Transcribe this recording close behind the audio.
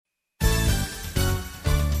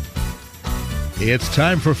It's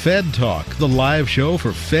time for Fed Talk, the live show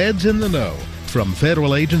for feds in the know. From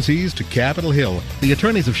federal agencies to Capitol Hill, the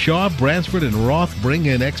attorneys of Shaw, Bransford, and Roth bring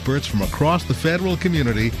in experts from across the federal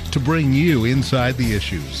community to bring you inside the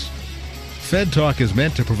issues. Fed Talk is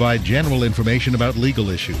meant to provide general information about legal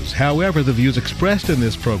issues. However, the views expressed in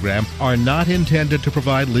this program are not intended to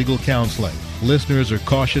provide legal counseling. Listeners are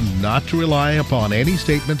cautioned not to rely upon any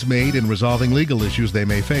statements made in resolving legal issues they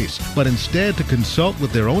may face, but instead to consult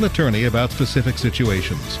with their own attorney about specific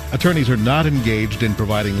situations. Attorneys are not engaged in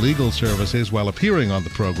providing legal services while appearing on the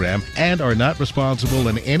program and are not responsible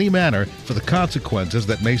in any manner for the consequences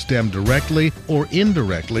that may stem directly or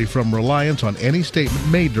indirectly from reliance on any statement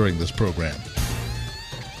made during this program.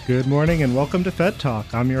 Good morning and welcome to Fed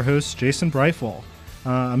Talk. I'm your host, Jason Breifel.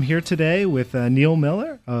 I'm here today with Neil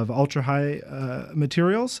Miller of Ultra High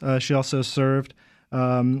Materials. She also served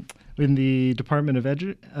in the Department of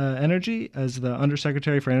Energy as the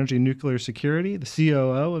Undersecretary for Energy and Nuclear Security, the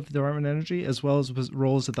COO of the Department of Energy, as well as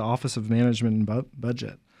roles at the Office of Management and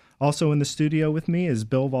Budget. Also in the studio with me is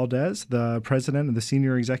Bill Valdez, the president of the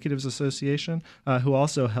Senior Executives Association, who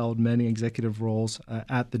also held many executive roles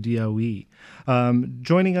at the DOE.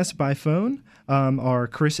 Joining us by phone are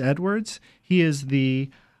Chris Edwards. He is the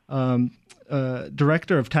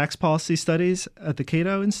Director of Tax Policy Studies at the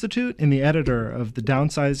Cato Institute and the editor of the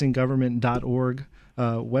downsizinggovernment.org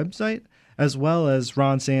website, as well as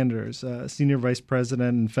Ron Sanders, Senior Vice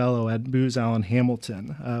President and Fellow at Booz Allen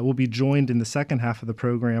Hamilton. We'll be joined in the second half of the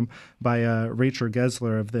program by Rachel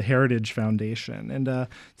Gessler of the Heritage Foundation. And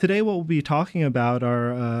today what we'll be talking about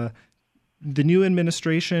are the new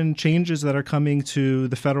administration, changes that are coming to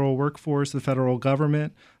the federal workforce, the federal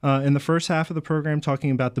government. In the first half of the program, talking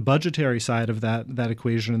about the budgetary side of that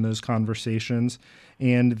equation and those conversations.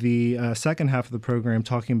 And the second half of the program,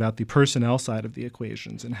 talking about the personnel side of the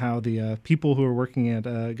equations and how the people who are working at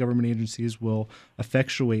government agencies will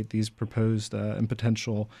effectuate these proposed and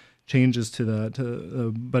potential changes to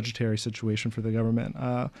the budgetary situation for the government.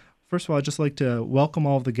 First of all, I'd just like to welcome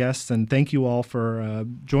all of the guests and thank you all for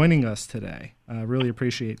joining us today. Really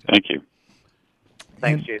appreciate it. Thank you.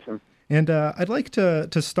 Thanks, Jason. And I'd like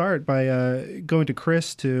to start by going to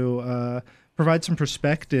Chris to provide some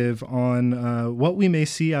perspective on what we may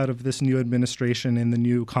see out of this new administration and the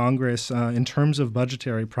new Congress in terms of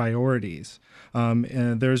budgetary priorities.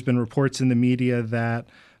 And there's been reports in the media that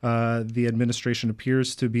the administration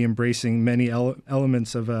appears to be embracing many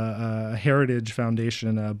elements of a Heritage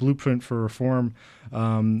Foundation, a Blueprint for Reform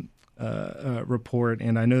report,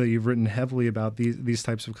 and I know that you've written heavily about these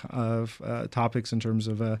types of topics in terms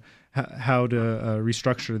of how to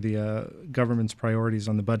restructure the government's priorities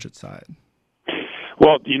on the budget side.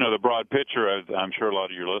 Well, the broad picture, as I'm sure a lot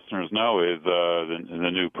of your listeners know, is the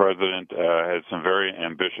new president has some very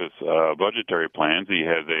ambitious budgetary plans. He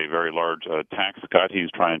has a very large tax cut he's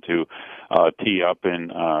trying to tee up in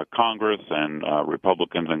Congress, and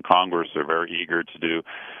Republicans in Congress are very eager to do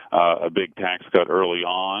a big tax cut early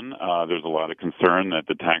on. There's a lot of concern that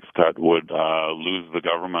the tax cut would lose the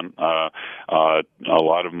government a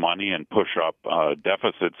lot of money and push up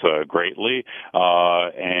deficits greatly,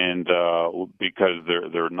 and because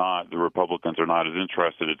the Republicans are not as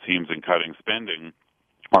interested, it seems, in cutting spending,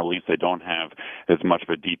 or at least they don't have as much of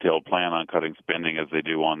a detailed plan on cutting spending as they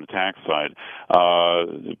do on the tax side.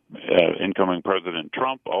 Incoming President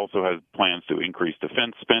Trump also has plans to increase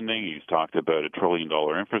defense spending. He's talked about $1 trillion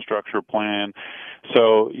infrastructure plan.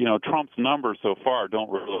 So, Trump's numbers so far don't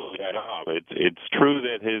really add up. It's true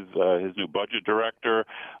that his new budget director,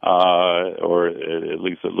 or at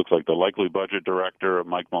least it looks like the likely budget director,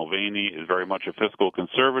 Mike Mulvaney, is very much a fiscal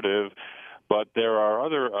conservative. But there are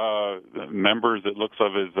other members, it looks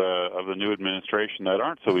of the new administration that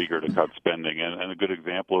aren't so eager to cut spending, and a good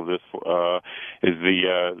example of this is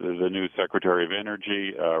the new Secretary of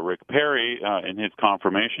Energy, Rick Perry. In his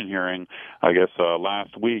confirmation hearing, I guess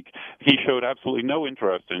last week, he showed absolutely no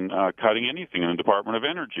interest in cutting anything in the Department of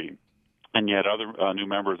Energy. And yet other new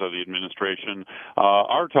members of the administration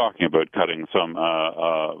are talking about cutting some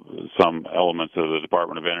elements of the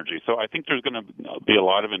Department of Energy. So I think there's going to be a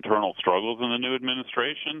lot of internal struggles in the new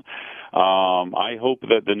administration. I hope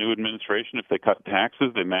that the new administration, if they cut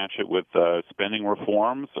taxes, they match it with spending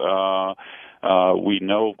reforms. We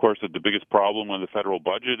know, of course, that the biggest problem with the federal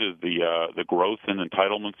budget is the growth in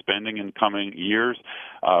entitlement spending in coming years.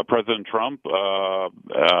 President Trump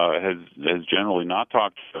has generally not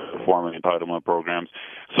talked about reforming entitlement programs.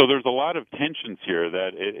 So there's a lot of tensions here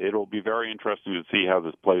that it'll be very interesting to see how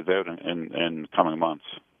this plays out in coming months.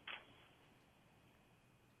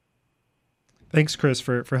 Thanks, Chris,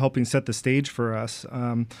 for helping set the stage for us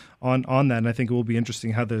on that. And I think it will be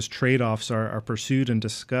interesting how those trade-offs are pursued and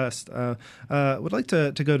discussed. Would like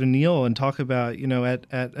to go to Neil and talk about,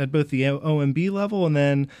 at both the OMB level and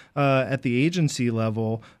then at the agency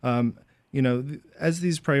level, as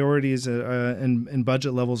these priorities and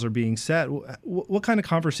budget levels are being set, what kind of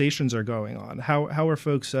conversations are going on? How are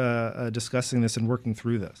folks discussing this and working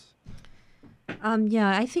through this?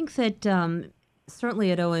 I think that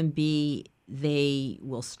certainly at OMB, they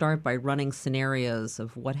will start by running scenarios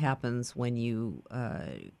of what happens when you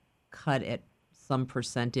cut at some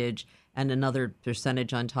percentage and another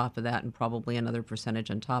percentage on top of that and probably another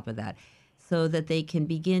percentage on top of that, so that they can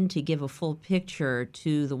begin to give a full picture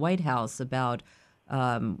to the White House about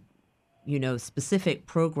specific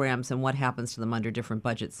programs and what happens to them under different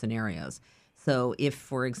budget scenarios. So if,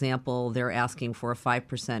 for example, they're asking for a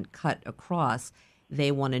 5% cut across,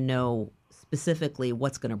 they want to know specifically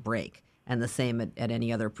what's going to break, and the same at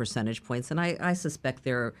any other percentage points. And I suspect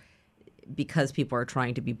because people are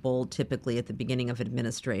trying to be bold typically at the beginning of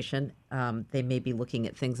administration, they may be looking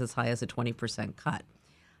at things as high as a 20% cut.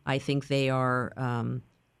 I think they are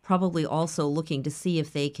probably also looking to see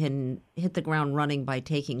if they can hit the ground running by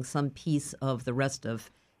taking some piece of the rest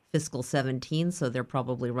of fiscal 17. So they're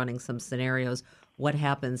probably running some scenarios. What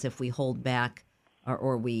happens if we hold back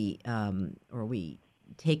or we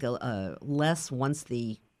take a less once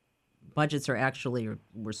the budgets are actually, or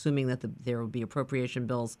we're assuming that there will be appropriation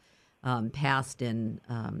bills passed in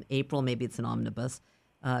April, maybe it's an omnibus,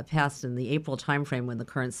 passed in the April timeframe when the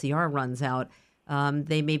current CR runs out.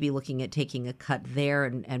 They may be looking at taking a cut there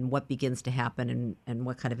and what begins to happen and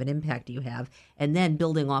what kind of an impact do you have. And then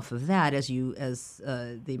building off of that as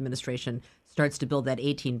the administration starts to build that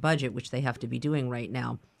 18 budget, which they have to be doing right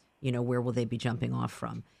now, where will they be jumping off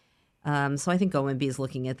from? So I think OMB is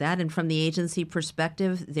looking at that. And from the agency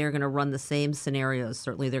perspective, they're going to run the same scenarios.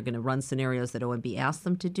 Certainly they're going to run scenarios that OMB asked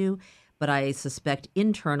them to do. But I suspect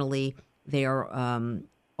internally they are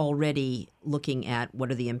already looking at what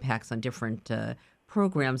are the impacts on different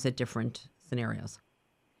programs at different scenarios.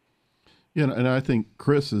 Yeah, and I think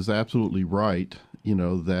Chris is absolutely right,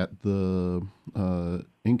 that the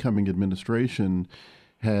incoming administration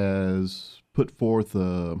has put forth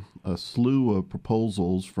a slew of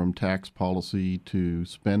proposals, from tax policy to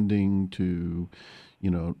spending to,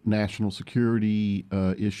 national security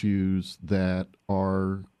issues that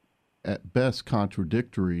are at best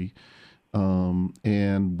contradictory,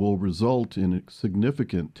 and will result in a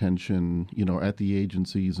significant tension, at the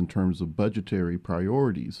agencies in terms of budgetary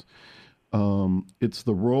priorities. It's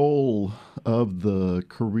the role of the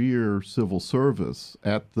career civil service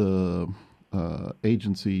at the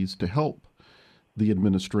agencies to help the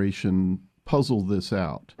administration puzzle this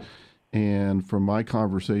out. And from my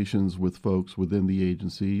conversations with folks within the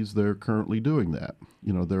agencies, they're currently doing that.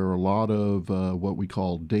 There are a lot of what we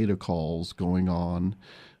call data calls going on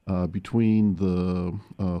between the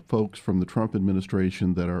folks from the Trump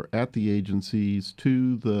administration that are at the agencies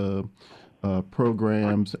to the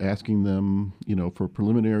programs, asking them, for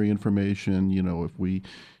preliminary information.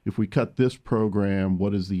 If we cut this program,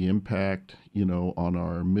 what is the impact, on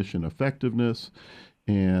our mission effectiveness,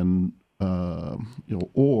 and who?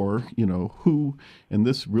 And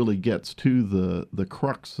this really gets to the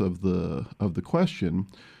crux of the question: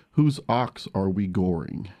 whose ox are we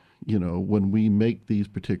goring? When we make these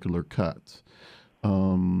particular cuts.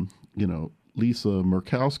 Lisa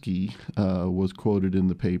Murkowski was quoted in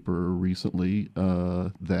the paper recently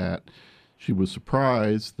that she was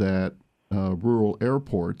surprised that rural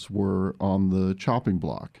airports were on the chopping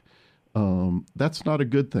block. That's not a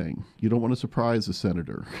good thing. You don't want to surprise a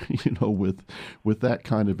senator, with that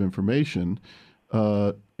kind of information.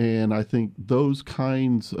 And I think those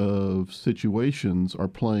kinds of situations are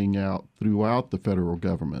playing out throughout the federal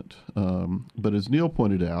government. But as Neil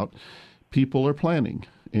pointed out, people are planning.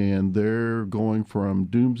 And they're going from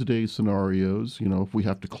doomsday scenarios, if we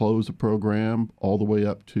have to close a program, all the way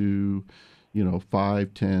up to,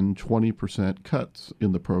 5, 10, 20% cuts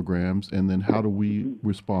in the programs. And then how do we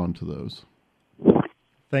respond to those?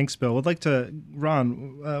 Thanks, Bill. I'd like to,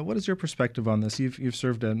 Ron, what is your perspective on this? You've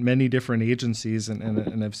served at many different agencies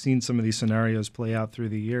and have seen some of these scenarios play out through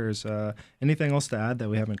the years. Anything else to add that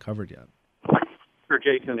we haven't covered yet? Sure,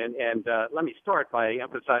 Jason. And let me start by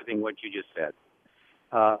emphasizing what you just said.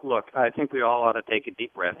 Look, I think we all ought to take a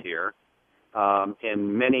deep breath here.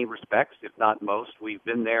 In many respects, if not most, we've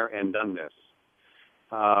been there and done this.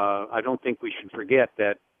 I don't think we should forget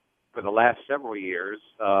that for the last several years,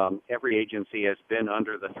 every agency has been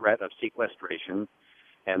under the threat of sequestration,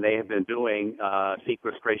 and they have been doing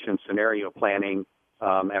sequestration scenario planning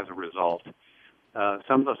as a result.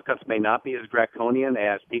 Some of those cuts may not be as draconian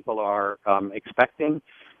as people are expecting,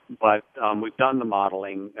 but we've done the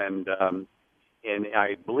modeling, and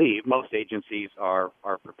I believe most agencies are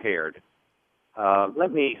prepared.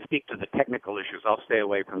 Let me speak to the technical issues. I'll stay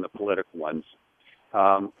away from the political ones.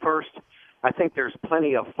 First, I think there's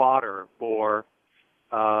plenty of fodder for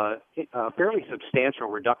fairly substantial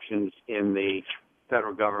reductions in the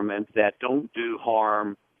federal government that don't do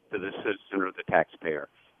harm to the citizen or the taxpayer.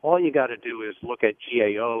 All you got to do is look at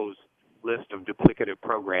GAO's list of duplicative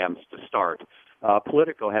programs to start.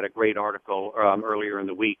 Politico had a great article earlier in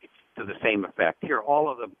the week to the same effect. Here are all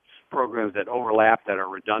of the programs that overlap, that are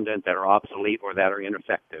redundant, that are obsolete, or that are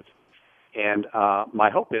ineffective. And my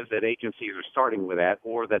hope is that agencies are starting with that,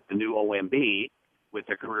 or that the new OMB, with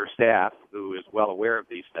their career staff, who is well aware of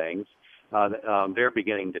these things, they're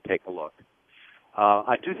beginning to take a look.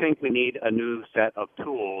 I do think we need a new set of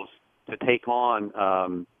tools to take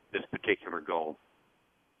on this particular goal.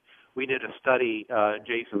 We did a study,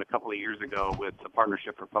 Jason, a couple of years ago with the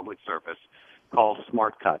Partnership for Public Service called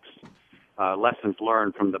Smart Cuts, lessons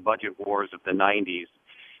learned from the budget wars of the 90s.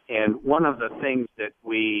 And one of the things that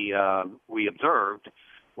we observed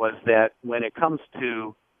was that when it comes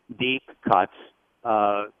to deep cuts,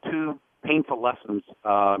 two painful lessons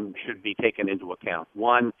should be taken into account.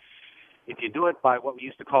 One, if you do it by what we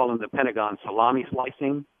used to call in the Pentagon salami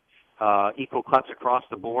slicing, equal cuts across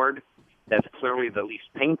the board, that's clearly the least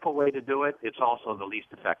painful way to do it. It's also the least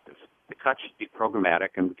effective. The cuts should be programmatic,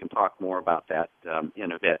 and we can talk more about that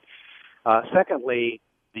in a bit. Secondly,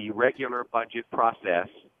 the regular budget process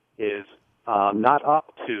is not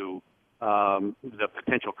up to the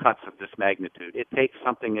potential cuts of this magnitude. It takes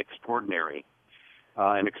something extraordinary,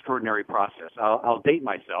 an extraordinary process. I'll date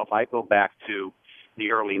myself. I go back to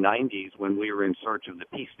the early 90s when we were in search of the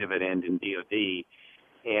peace dividend in DoD,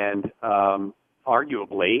 and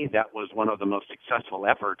arguably that was one of the most successful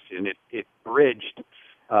efforts, and it bridged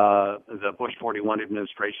the Bush 41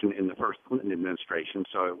 administration and the first Clinton administration.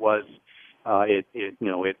 So it was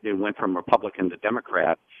it went from Republican to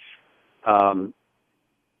Democrat.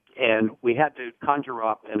 And we had to conjure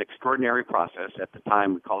up an extraordinary process. At the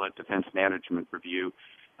time, we call it Defense Management Review.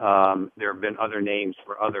 There have been other names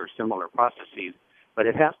for other similar processes, but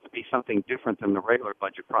it has to be something different than the regular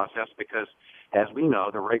budget process because, as we know,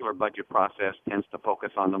 the regular budget process tends to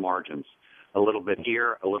focus on the margins. A little bit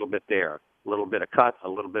here, a little bit there, a little bit of cut, a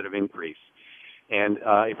little bit of increase. And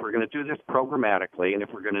if we're going to do this programmatically, and if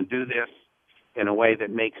we're going to do this in a way that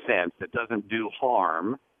makes sense, that doesn't do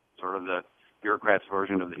harm, sort of the bureaucrat's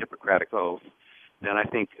version of the Hippocratic Oath, then I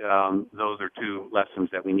think those are two lessons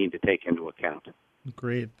that we need to take into account.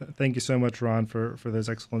 Great. Thank you so much, Ron, for those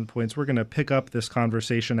excellent points. We're going to pick up this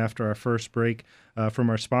conversation after our first break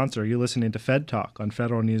from our sponsor. You're listening to Fed Talk on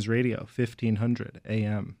Federal News Radio, 1500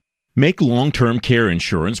 AM. Make long-term care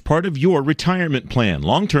insurance part of your retirement plan.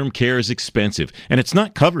 Long-term care is expensive, and it's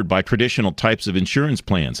not covered by traditional types of insurance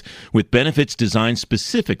plans. With benefits designed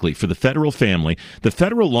specifically for the federal family, the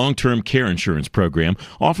Federal Long-Term Care Insurance Program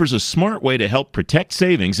offers a smart way to help protect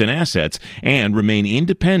savings and assets and remain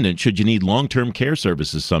independent should you need long-term care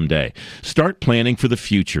services someday. Start planning for the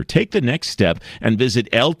future. Take the next step and visit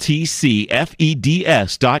ltcfeds.com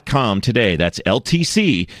today. That's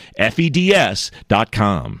ltcfeds.com.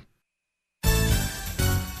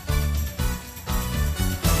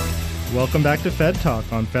 Welcome back to Fed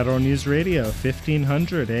Talk on Federal News Radio,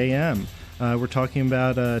 1500 AM. We're talking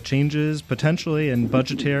about changes potentially in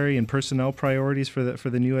budgetary and personnel priorities for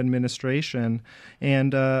the new administration,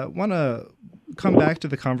 and want to come back to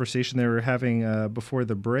the conversation they were having before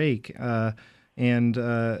the break. Ron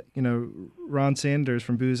Sanders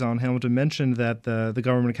from Booz Allen Hamilton mentioned that the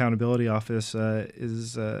Government Accountability Office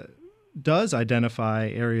does identify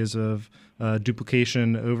areas of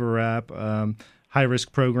duplication, overlap,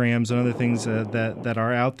 high-risk programs and other things that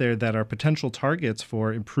are out there that are potential targets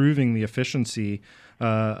for improving the efficiency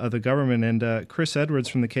of the government. And Chris Edwards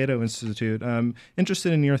from the Cato Institute,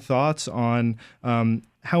 interested in your thoughts on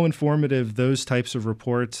how informative those types of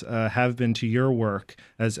reports have been to your work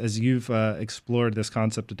as you've explored this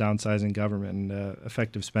concept of downsizing government and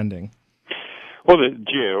effective spending. Well, the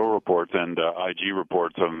GAO reports and IG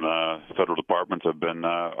reports on federal departments have been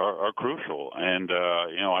are crucial, and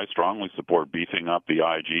I strongly support beefing up the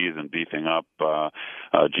IGs and beefing up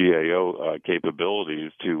GAO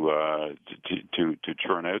capabilities to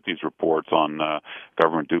churn out these reports on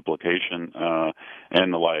government duplication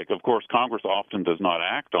and the like. Of course, Congress often does not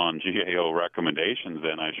act on GAO recommendations,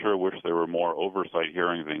 and I sure wish there were more oversight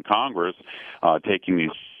hearings in Congress taking these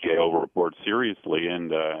GAO reports seriously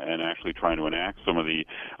and actually trying to enact some of the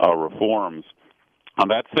reforms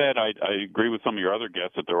That said, I agree with some of your other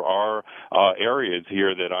guests that there are areas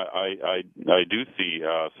here that I do see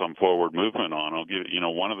some forward movement on. I'll give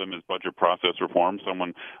one of them is budget process reform.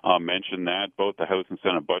 Someone mentioned that both the House and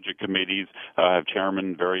Senate budget committees have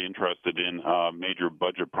chairmen very interested in major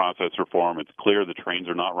budget process reform. It's clear the trains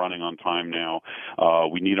are not running on time now.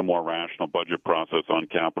 We need a more rational budget process on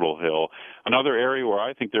Capitol Hill. Another area where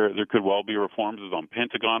I think there could well be reforms is on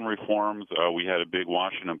Pentagon reforms. We had a big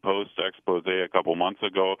Washington Post expose a couple months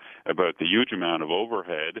ago about the huge amount of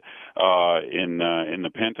overhead in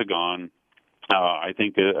the Pentagon. I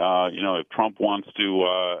think if Trump wants to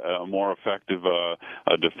a more effective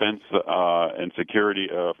defense and security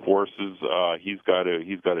forces, he's got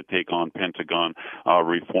to take on Pentagon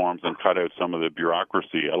reforms and cut out some of the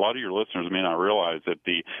bureaucracy. A lot of your listeners may not realize that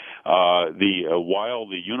while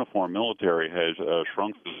the uniform military has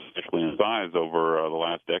shrunk substantially in size over the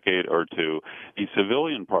last decade or two, the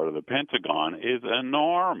civilian part of the Pentagon is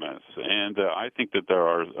enormous, and I think that there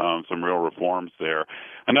are some real reforms there.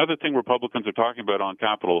 Another thing Republicans are talking about on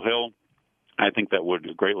Capitol Hill, I think that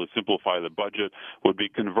would greatly simplify the budget, would be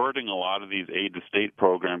converting a lot of these aid-to-state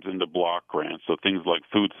programs into block grants, so things like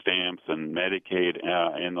food stamps and Medicaid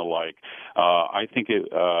and the like. I think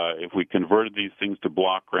if we converted these things to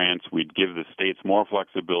block grants, we'd give the states more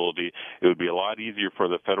flexibility. It would be a lot easier for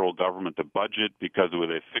the federal government to budget because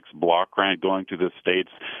with a fixed block grant going to the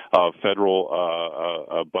states,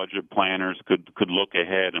 federal budget planners could look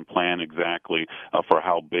ahead and plan exactly for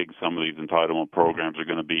how big some of these entitlement programs are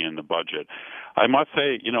going to be in the budget. I must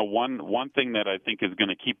say, one thing that I think is going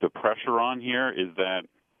to keep the pressure on here is that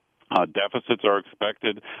deficits are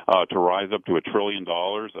expected to rise up to $1 trillion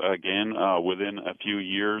again within a few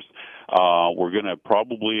years. We're going to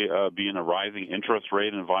probably be in a rising interest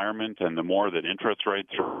rate environment, and the more that interest rates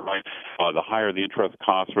rise, the higher the interest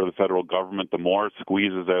costs for the federal government, the more it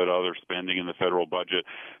squeezes out other spending in the federal budget.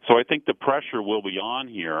 So I think the pressure will be on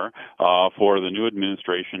here for the new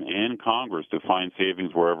administration and Congress to find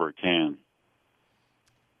savings wherever it can.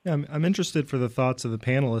 Yeah, I'm interested for the thoughts of the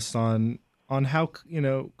panelists on how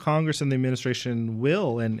Congress and the administration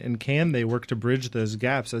will and can they work to bridge those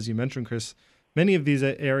gaps. As you mentioned, Chris, many of these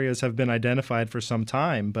areas have been identified for some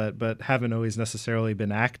time, but haven't always necessarily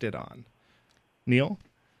been acted on. Neil?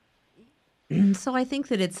 So I think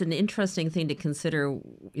that it's an interesting thing to consider.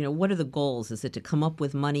 What are the goals? Is it to come up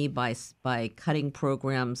with money by cutting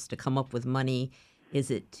programs? To come up with money? Is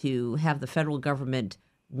it to have the federal government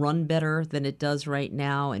run better than it does right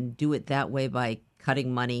now and do it that way by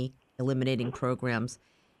cutting money, eliminating programs?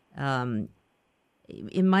 In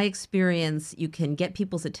my experience, you can get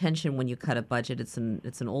people's attention when you cut a budget. It's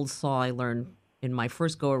an old saw I learned in my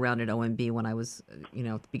first go around at OMB when I was at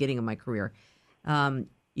the beginning of my career.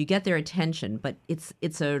 You get their attention, but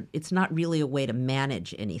it's not really a way to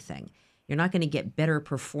manage anything. You're not going to get better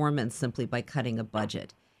performance simply by cutting a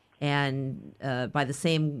budget. And by the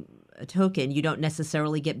same token, you don't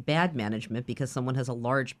necessarily get bad management because someone has a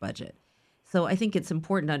large budget. So I think it's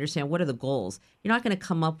important to understand what are the goals. You're not going to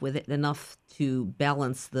come up with enough to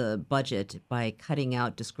balance the budget by cutting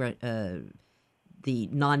out the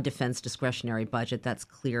non-defense discretionary budget. That's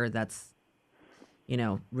clear. That's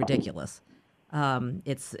ridiculous.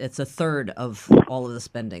 It's a third of all of the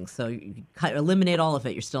spending. So you eliminate all of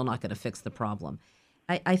it, you're still not going to fix the problem.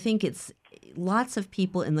 I think it's lots of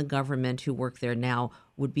people in the government who work there now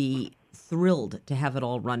would be thrilled to have it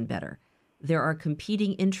all run better. There are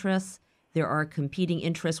competing interests. There are competing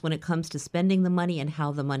interests when it comes to spending the money and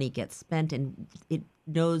how the money gets spent, and it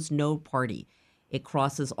knows no party. It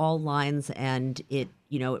crosses all lines, and it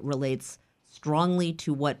relates strongly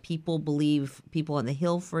to what people believe. People on the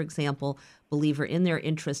Hill, for example, believe are in their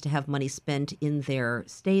interest to have money spent in their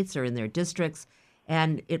states or in their districts.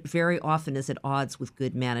 And it very often is at odds with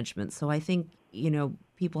good management. So I think,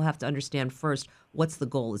 people have to understand first, what's the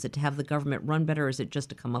goal? Is it to have the government run better, or is it just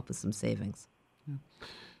to come up with some savings?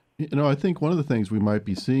 I think one of the things we might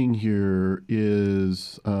be seeing here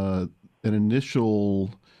is an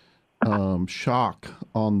initial shock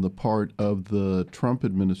on the part of the Trump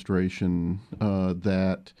administration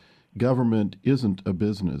that government isn't a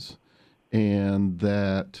business, and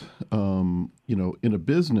that, in a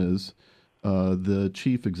business, the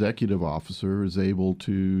chief executive officer is able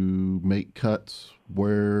to make cuts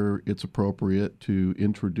where it's appropriate to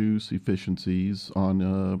introduce efficiencies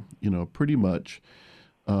on pretty much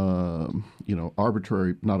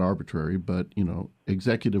arbitrary, not arbitrary, but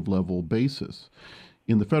executive level basis.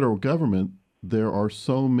 In the federal government, there are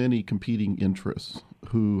so many competing interests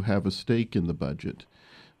who have a stake in the budget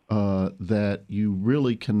that you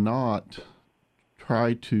really cannot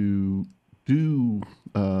try to do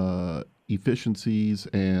efficiencies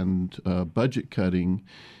and budget cutting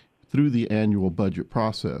through the annual budget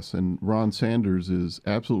process. And Ron Sanders is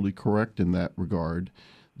absolutely correct in that regard,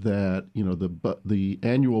 that the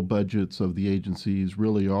annual budgets of the agencies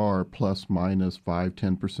really are plus minus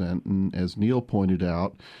 5-10%. And as Neil pointed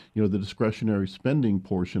out, the discretionary spending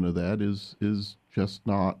portion of that is just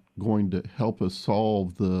not going to help us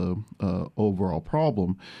solve the overall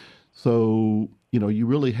problem. So, you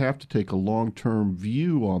really have to take a long-term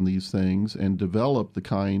view on these things and develop the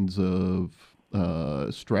kinds of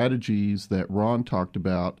strategies that Ron talked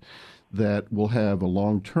about that will have a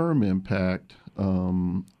long-term impact,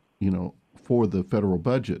 for the federal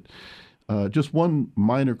budget. Just one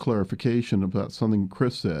minor clarification about something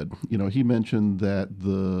Chris said. He mentioned that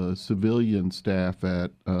the civilian staff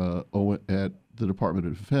at the Department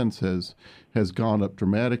of Defense has gone up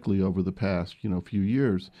dramatically over the past few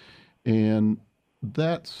years, and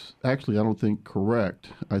that's actually, I don't think, correct.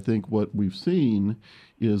 I think what we've seen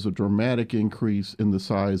is a dramatic increase in the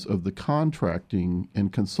size of the contracting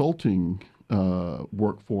and consulting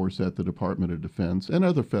workforce at the Department of Defense and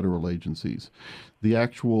other federal agencies. The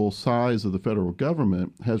actual size of the federal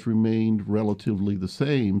government has remained relatively the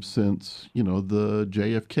same since, the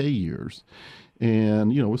JFK years.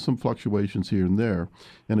 And, with some fluctuations here and there.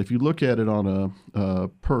 And if you look at it on a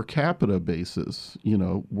per capita basis,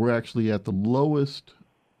 we're actually at the lowest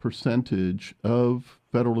percentage of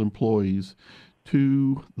federal employees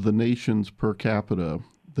to the nation's per capita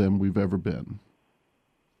than we've ever been.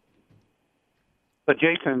 But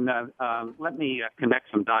Jason, let me connect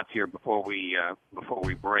some dots here before we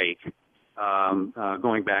break.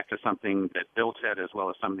 Going back to something that Bill said as well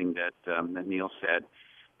as something that Neil said.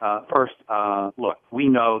 First, look, we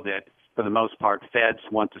know that for the most part, feds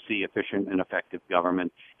want to see efficient and effective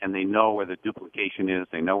government, and they know where the duplication is.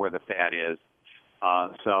 They know where the fat is.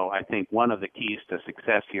 So I think one of the keys to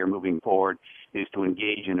success here moving forward is to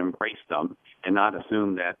engage and embrace them and not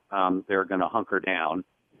assume that they're going to hunker down.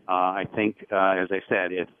 I think, as I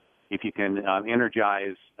said, if you can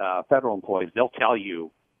energize federal employees, they'll tell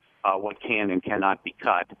you what can and cannot be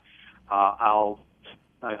cut. I'll,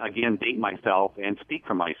 again, date myself and speak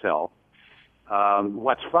for myself.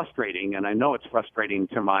 What's frustrating, and I know it's frustrating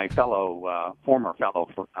to my former fellow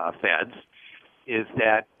feds, is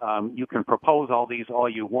that you can propose all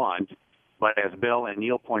you want, but as Bill and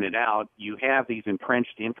Neil pointed out, you have these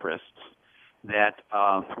entrenched interests that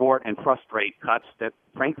thwart and frustrate cuts that,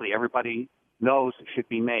 frankly, everybody knows should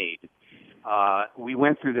be made. We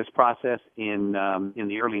went through this process in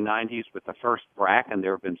the early 90s with the first BRAC, and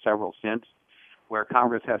there have been several since, where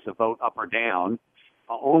Congress has to vote up or down,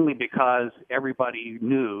 only because everybody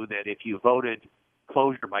knew that if you voted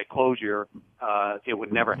closure by closure, it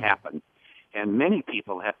would never happen. And many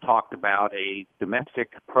people have talked about a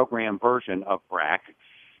domestic program version of BRAC.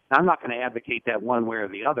 I'm not going to advocate that one way or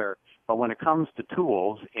the other, but when it comes to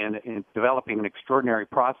tools and in developing an extraordinary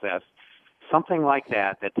process, something like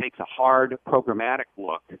that takes a hard programmatic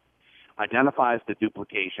look, identifies the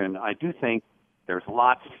duplication. I do think there's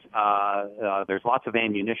lots of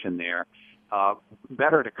ammunition there.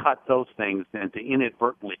 Better to cut those things than to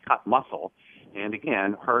inadvertently cut muscle, and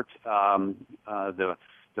again hurt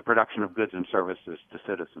the production of goods and services to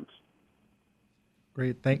citizens.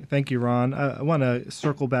 Great. Thank you, Ron. I want to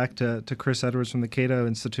circle back to Chris Edwards from the Cato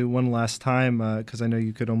Institute one last time, because I know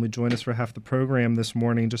you could only join us for half the program this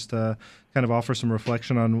morning, just to kind of offer some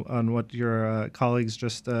reflection on what your colleagues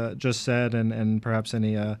just said, and perhaps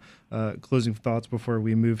any closing thoughts before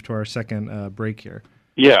we move to our second break here.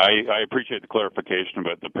 Yeah, I appreciate the clarification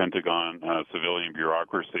about the Pentagon civilian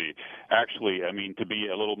bureaucracy. Actually, I mean, to be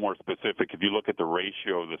a little more specific, if you look at the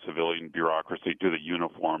ratio of the civilian bureaucracy to the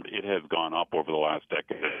uniformed, it has gone up over the last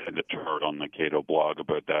decade. The chart on the Cato blog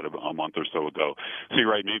about that a month or so ago. So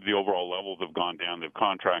you're right, maybe the overall levels have gone down. They've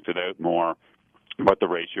contracted out more, but the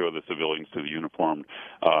ratio of the civilians to the uniformed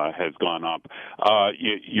has gone up.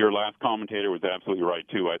 Your last commentator was absolutely right,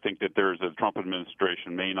 too. I think that the Trump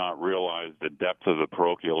administration may not realize the depth of the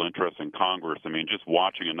parochial interest in Congress. I mean, just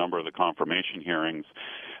watching a number of the confirmation hearings,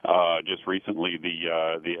 just recently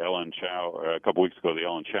the Ellen Chao, a couple weeks ago, the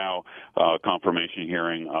Ellen Chao confirmation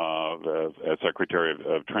hearing as Secretary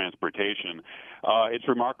of Transportation. It's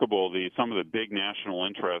remarkable some of the big national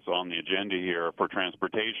interests on the agenda here for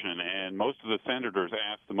transportation, and most of the senators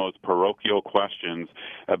ask the most parochial questions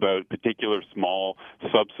about particular small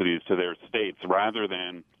subsidies to their states rather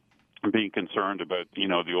than being concerned about,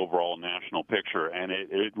 the overall national picture. And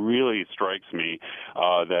it really strikes me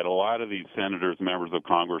that a lot of these senators, members of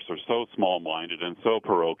Congress, are so small-minded and so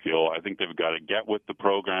parochial. I think they've got to get with the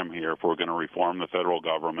program here if we're going to reform the federal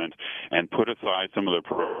government and put aside some of their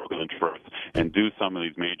parochial interests and do some of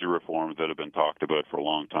these major reforms that have been talked about for a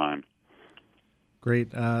long time.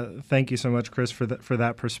 Great. Thank you so much, Chris, for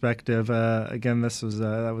that perspective. Again,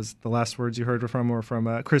 that was the last words you heard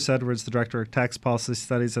from Chris Edwards, the Director of Tax Policy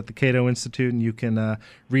Studies at the Cato Institute, and you can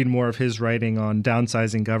read more of his writing on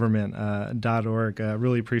downsizinggovernment.org.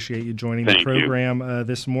 Really appreciate you joining the program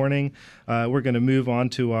this morning. We're going to move on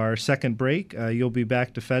to our second break. You'll be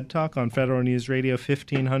back to Fed Talk on Federal News Radio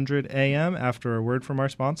 1500 AM after a word from our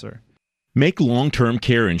sponsor. Make long-term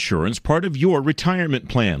care insurance part of your retirement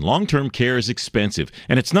plan. Long-term care is expensive,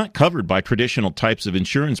 and it's not covered by traditional types of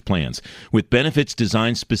insurance plans. With benefits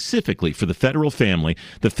designed specifically for the federal family,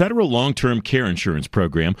 the Federal Long-Term Care Insurance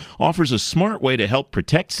Program offers a smart way to help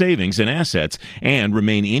protect savings and assets and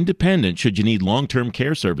remain independent should you need long-term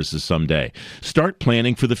care services someday. Start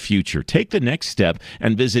planning for the future. Take the next step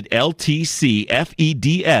and visit ltcfeds.com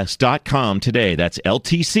today. That's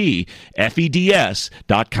ltcfeds.com.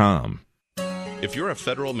 If you're a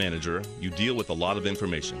federal manager, you deal with a lot of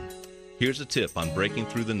information. Here's a tip on breaking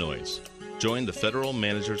through the noise. Join the Federal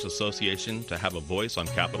Managers Association to have a voice on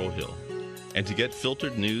Capitol Hill. And to get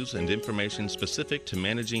filtered news and information specific to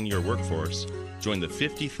managing your workforce, join the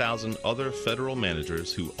 50,000 other federal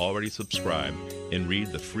managers who already subscribe and read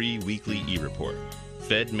the free weekly e-report,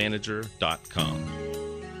 fedmanager.com.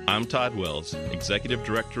 I'm Todd Wells, Executive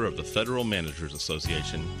Director of the Federal Managers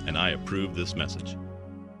Association, and I approve this message.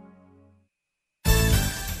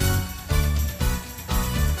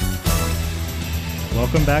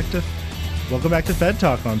 Welcome back to Fed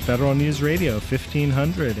Talk on Federal News Radio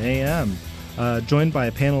 1500 AM. Joined by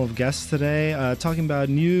a panel of guests today talking about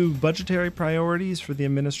new budgetary priorities for the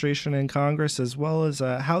administration and Congress, as well as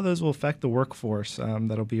how those will affect the workforce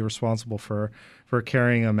that'll be responsible for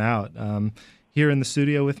carrying them out. Here in the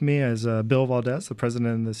studio with me is Bill Valdez, the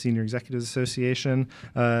president of the Senior Executives Association,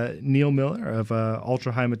 Neil Miller of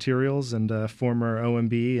Ultra High Materials and former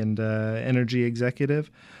OMB and energy executive,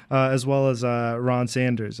 as well as Ron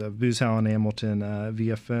Sanders of Booz Allen Hamilton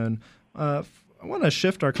via phone. I want to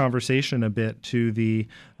shift our conversation a bit to the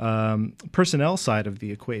personnel side of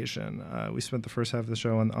the equation. We spent the first half of the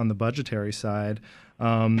show on the budgetary side.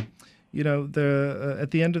 At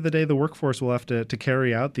the end of the day, the workforce will have to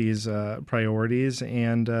carry out these priorities,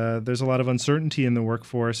 and there's a lot of uncertainty in the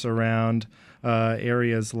workforce around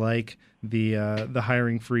areas like the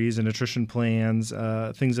hiring freeze and attrition plans,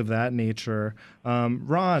 things of that nature.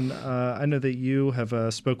 Ron, I know that you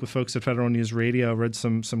have spoke with folks at Federal News Radio, read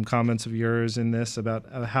some comments of yours in this about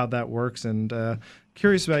how that works, and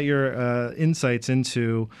curious about your insights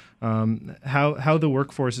into how the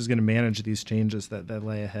workforce is going to manage these changes that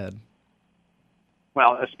lay ahead.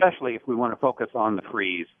 Well, especially if we want to focus on the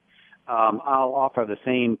freeze, I'll offer the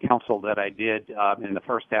same counsel that I did in the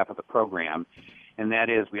first half of the program, and that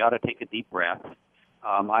is we ought to take a deep breath.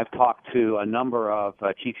 I've talked to a number of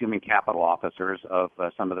chief human capital officers of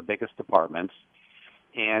some of the biggest departments,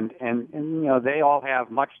 and they all have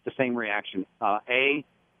much the same reaction.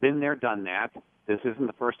 Been there, done that. This isn't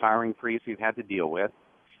the first hiring freeze we've had to deal with.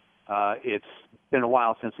 It's been a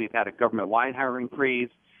while since we've had a government-wide hiring freeze.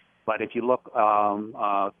 But if you look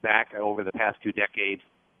back over the past 2 decades,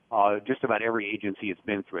 just about every agency has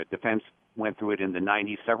been through it. Defense went through it in the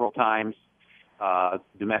 90s several times.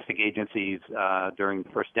 Domestic agencies during the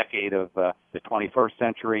first decade of the 21st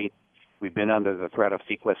century, we've been under the threat of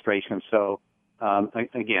sequestration. So,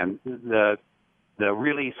 again, the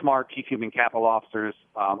really smart chief human capital officers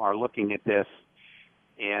are looking at this,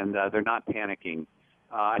 and they're not panicking.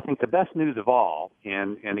 I think the best news of all,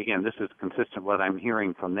 and again, this is consistent with what I'm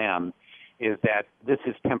hearing from them, is that this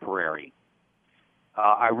is temporary.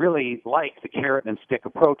 I really like the carrot and stick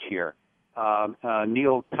approach here.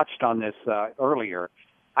 Neil touched on this earlier.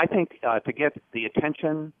 I think to get the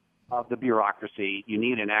attention of the bureaucracy, you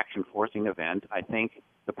need an action-forcing event. I think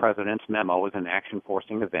the president's memo is an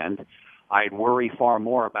action-forcing event. I'd worry far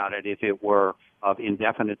more about it if it were of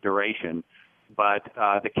indefinite duration. But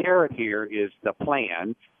the carrot here is the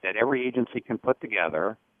plan that every agency can put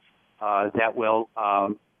together that will,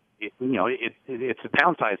 it's a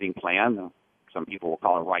downsizing plan. Some people will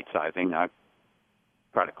call it right-sizing. I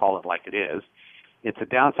try to call it like it is. It's a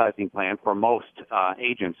downsizing plan for most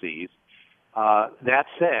agencies. That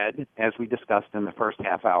said, as we discussed in the first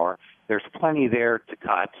half hour, there's plenty there to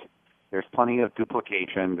cut. There's plenty of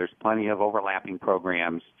duplication. There's plenty of overlapping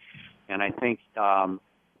programs. And I think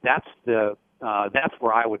that's the that's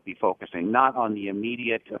where I would be focusing, not on the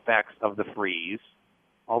immediate effects of the freeze,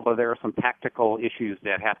 although there are some tactical issues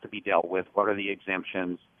that have to be dealt with. What are the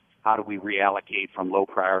exemptions? How do we reallocate from low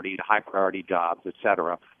priority to high priority jobs, et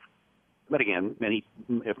cetera? But again, many,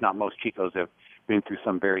 if not most Chicos have been through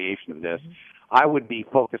some variation of this. I would be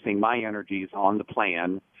focusing my energies on the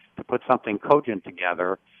plan to put something cogent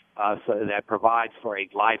together so that provides for a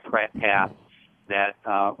glide path that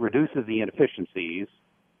reduces the inefficiencies,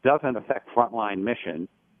 doesn't affect frontline mission,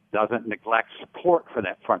 doesn't neglect support for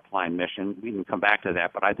that frontline mission. We can come back to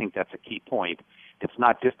that, but I think that's a key point. It's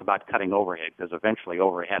not just about cutting overhead, because eventually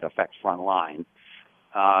overhead affects frontline.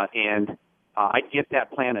 And I'd get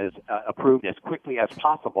that plan approved as quickly as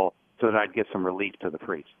possible so that I'd get some relief to the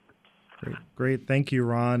freeze. Great. Thank you,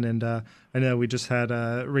 Ron. And I know we just had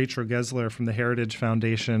Rachel Gessler from the Heritage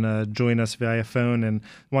Foundation join us via phone, and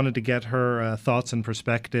wanted to get her thoughts and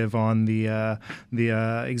perspective on the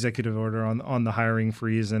executive order on the hiring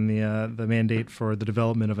freeze and the mandate for the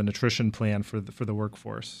development of a nutrition plan for the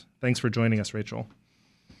workforce. Thanks for joining us, Rachel.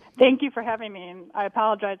 Thank you for having me, and I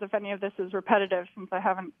apologize if any of this is repetitive since I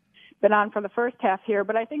haven't been on for the first half here,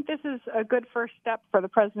 but I think this is a good first step for the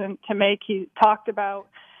president to make. He talked about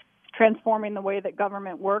transforming the way that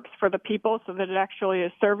government works for the people so that it actually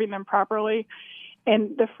is serving them properly.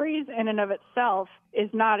 And the freeze in and of itself is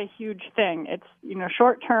not a huge thing. It's,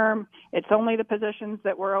 short term. It's only the positions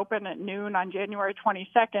that were open at noon on January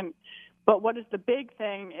 22nd. But what is the big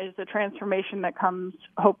thing is the transformation that comes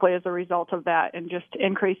hopefully as a result of that, and just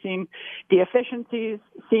increasing the efficiencies,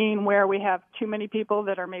 seeing where we have too many people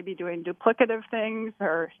that are maybe doing duplicative things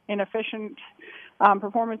or inefficient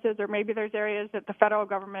performances, or maybe there's areas that the federal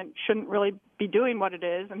government shouldn't really be doing what it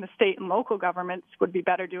is, and the state and local governments would be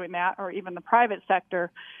better doing that, or even the private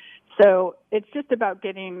sector. So it's just about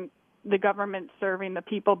getting the government serving the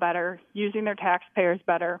people better, using their taxpayers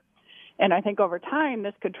better. And I think over time,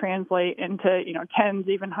 this could translate into, tens,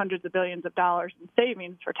 even hundreds of billions of dollars in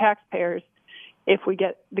savings for taxpayers if we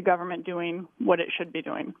get the government doing what it should be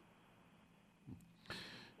doing.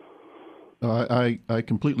 I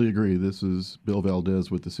completely agree. This is Bill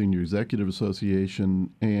Valdez with the Senior Executive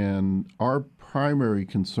Association, and our primary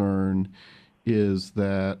concern is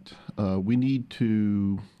that we need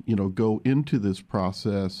to, go into this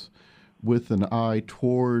process with an eye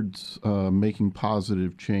towards making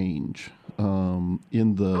positive change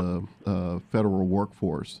in the federal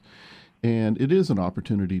workforce. And it is an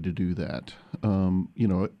opportunity to do that.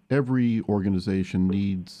 Every organization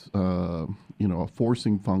needs, a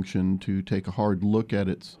forcing function to take a hard look at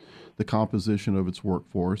the composition of its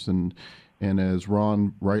workforce. And as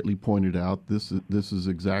Ron rightly pointed out, this is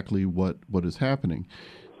exactly what is happening.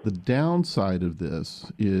 The downside of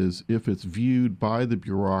this is if it's viewed by the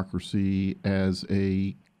bureaucracy as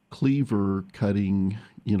a cleaver-cutting,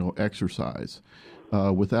 exercise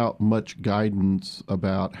without much guidance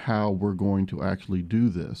about how we're going to actually do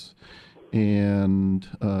this. And,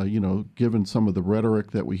 given some of the rhetoric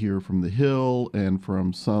that we hear from the Hill and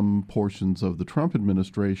from some portions of the Trump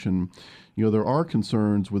administration, there are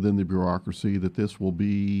concerns within the bureaucracy that this will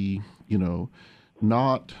be,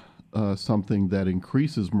 not something that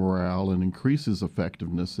increases morale and increases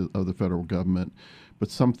effectiveness of the federal government, but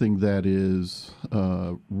something that is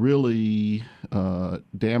really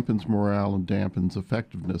dampens morale and dampens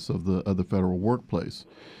effectiveness of the federal workplace.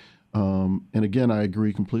 And again, I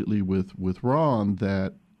agree completely with Ron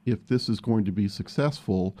that if this is going to be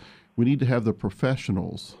successful, we need to have the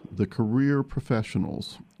professionals, the career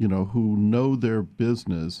professionals, who know their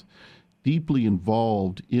business, deeply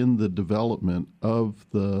involved in the development of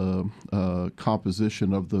the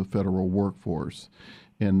composition of the federal workforce,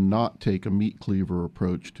 and not take a meat cleaver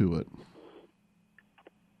approach to it.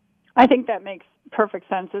 I think that makes perfect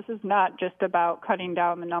sense. This is not just about cutting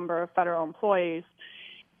down the number of federal employees.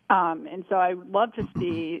 And so I would love to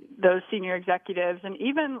see those senior executives and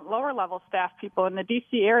even lower level staff people in the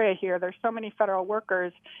D.C. area here. There's so many federal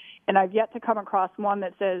workers, and I've yet to come across one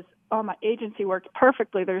that says, oh, my agency works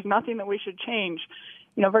perfectly. There's nothing that we should change.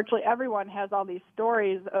 Virtually everyone has all these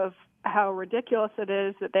stories of how ridiculous it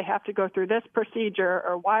is that they have to go through this procedure,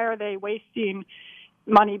 or why are they wasting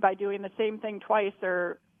money by doing the same thing twice,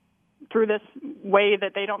 or through this way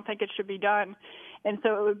that they don't think it should be done. And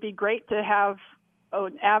so it would be great to have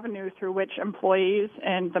an avenue through which employees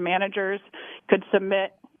and the managers could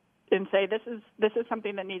submit and say, this is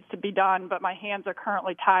something that needs to be done, but my hands are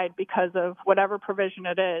currently tied because of whatever provision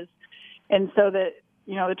it is. And so that,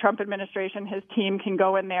 the Trump administration, his team can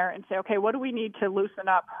go in there and say, okay, what do we need to loosen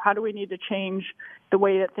up? How do we need to change the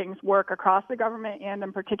way that things work across the government and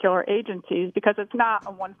in particular agencies? Because it's not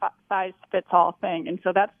a one-size-fits-all thing. And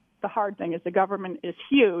so that's the hard thing is the government is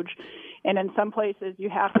huge, and in some places you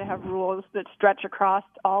have to have rules that stretch across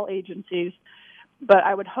all agencies. But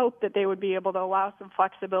I would hope that they would be able to allow some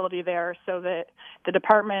flexibility there so that the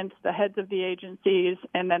departments, the heads of the agencies,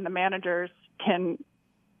 and then the managers can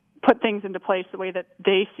put things into place the way that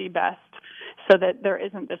they see best so that there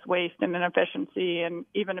isn't this waste and inefficiency and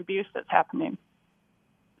even abuse that's happening.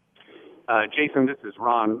 Jason, this is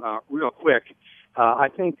Ron. Real quick, I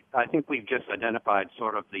think we've just identified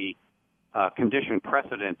sort of the condition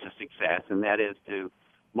precedent to success, and that is to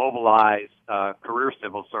mobilize career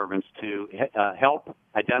civil servants to help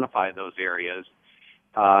identify those areas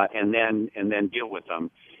and then deal with them.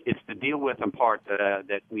 It's the deal with them part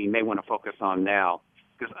that we may want to focus on now,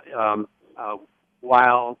 because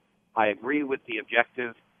while I agree with the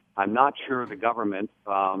objective, I'm not sure the government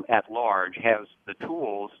at large has the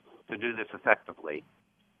tools to do this effectively.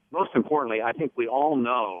 Most importantly, I think we all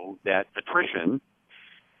know that attrition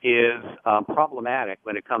is problematic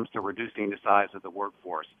when it comes to reducing the size of the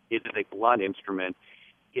workforce. It is a blunt instrument.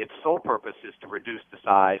 Its sole purpose is to reduce the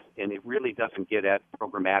size, and it really doesn't get at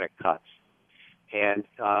programmatic cuts. And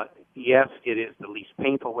yes, it is the least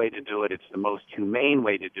painful way to do it. It's the most humane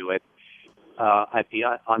way to do it.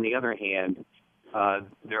 On the other hand,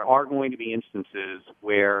 there are going to be instances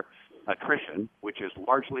where attrition, which is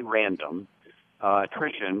largely random,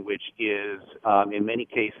 attrition, which is in many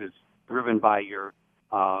cases driven by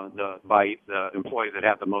the employees that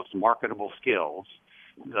have the most marketable skills,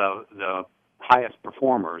 the highest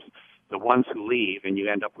performers, the ones who leave, and you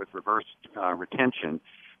end up with reverse retention.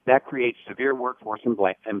 That creates severe workforce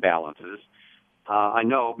imbalances. I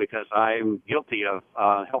know because I'm guilty of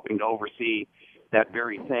helping to oversee that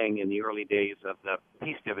very thing in the early days of the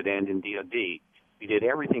peace dividend in DoD. We did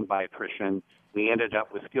everything by attrition. We ended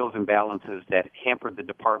up with skills imbalances that hampered the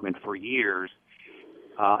department for years.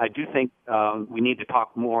 I do think we need to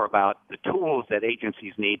talk more about the tools that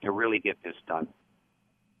agencies need to really get this done.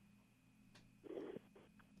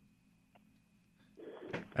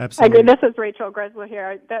 Absolutely. I agree. This is Rachel Gresler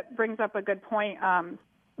here. That brings up a good point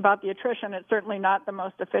about the attrition. It's certainly not the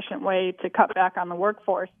most efficient way to cut back on the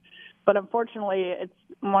workforce, but unfortunately it's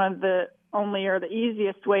one of the only or the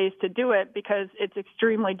easiest ways to do it because it's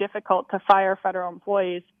extremely difficult to fire federal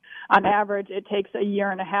employees. On average, it takes a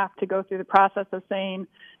year and a half to go through the process of saying,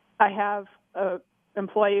 I have an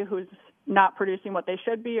employee who's not producing what they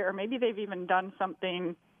should be, or maybe they've even done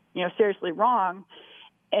something, seriously wrong.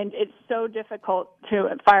 And it's so difficult to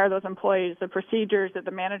fire those employees. The procedures that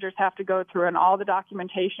the managers have to go through and all the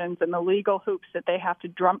documentations and the legal hoops that they have to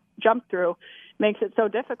jump through makes it so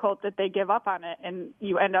difficult that they give up on it. And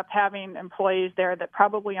you end up having employees there that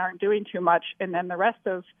probably aren't doing too much, and then the rest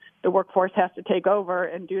of the workforce has to take over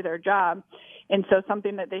and do their job. And so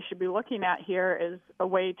something that they should be looking at here is a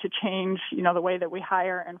way to change, the way that we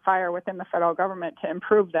hire and fire within the federal government to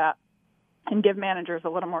improve that and give managers a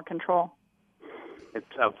little more control. It's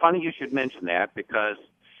funny you should mention that because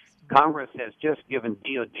Congress has just given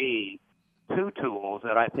DOD two tools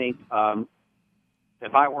that I think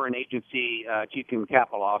if I were an agency chief human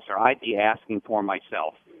capital officer, I'd be asking for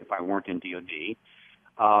myself if I weren't in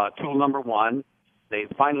DOD. Tool number one, they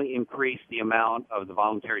finally increased the amount of the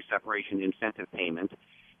voluntary separation incentive payment.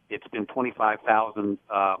 It's been $25,000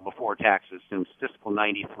 before taxes since fiscal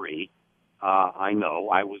 93. I know,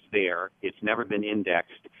 I was there. It's never been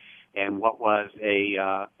indexed. And what was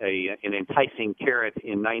an enticing carrot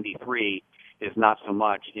in 93 is not so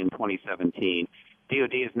much in 2017.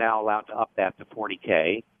 DOD is now allowed to up that to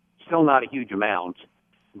 $40K. Still not a huge amount,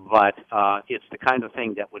 but it's the kind of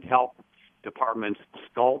thing that would help departments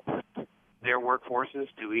sculpt their workforces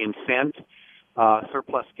to incent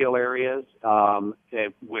surplus skill areas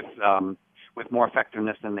with more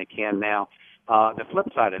effectiveness than they can now. The flip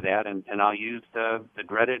side of that, and I'll use the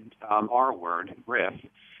dreaded R word, RIF,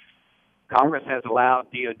 Congress has allowed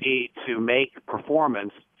DOD to make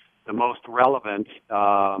performance the most relevant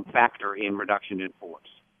factor in reduction in force,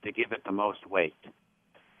 to give it the most weight.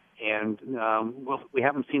 And we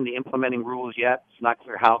haven't seen the implementing rules yet. It's not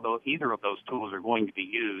clear how either of those tools are going to be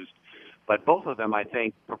used. But both of them, I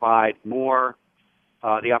think, provide more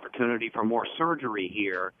the opportunity for more surgery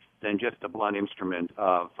here than just a blunt instrument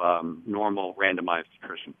of normal randomized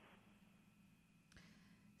attrition.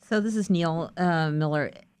 So this is Neil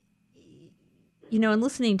Miller. In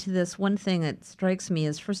listening to this, one thing that strikes me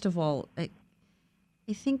is, first of all, I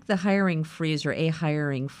think the hiring freeze or a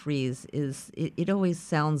hiring freeze it always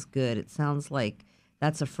sounds good. It sounds like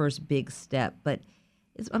that's a first big step. But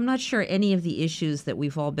I'm not sure any of the issues that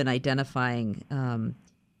we've all been identifying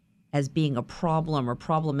as being a problem or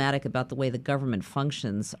problematic about the way the government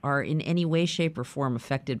functions are in any way, shape, or form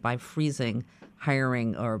affected by freezing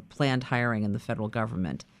hiring or planned hiring in the federal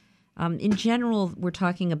government. In general, we're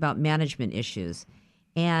talking about management issues.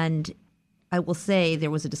 And I will say there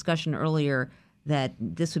was a discussion earlier that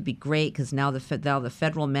this would be great because now the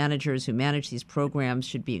federal managers who manage these programs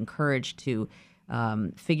should be encouraged to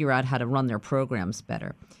figure out how to run their programs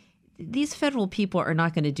better. These federal people are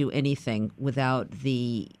not going to do anything without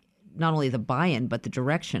not only the buy-in, but the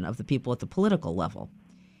direction of the people at the political level.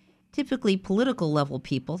 Typically, political level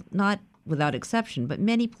people, not without exception, but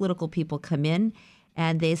many political people come in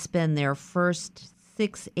and they spend their first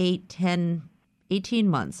 6, 8, 10, 18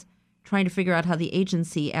 months trying to figure out how the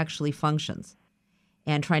agency actually functions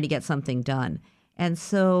and trying to get something done. And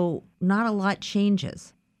so not a lot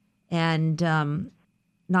changes. And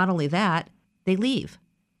not only that, they leave.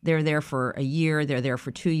 They're there for a year, they're there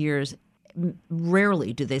for 2 years.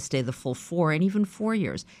 Rarely do they stay the full 4 and even 4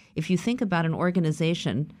 years. If you think about an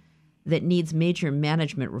organization that needs major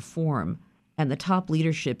management reform and the top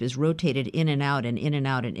leadership is rotated in and out and in and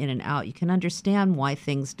out and in and out, you can understand why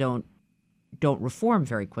things don't reform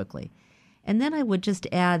very quickly. And then I would just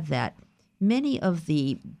add that many of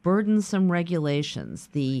the burdensome regulations,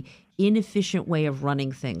 the inefficient way of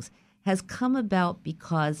running things, has come about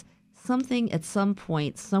because something at some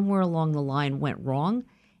point, somewhere along the line went wrong,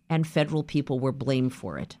 and federal people were blamed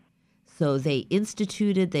for it. So they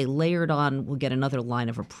layered on, we'll get another line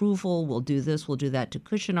of approval, we'll do this, we'll do that to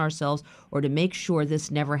cushion ourselves or to make sure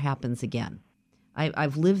this never happens again.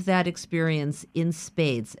 I've lived that experience in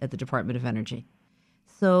spades at the Department of Energy.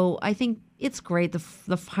 So I think it's great.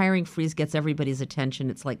 The hiring freeze gets everybody's attention.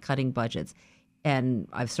 It's like cutting budgets. And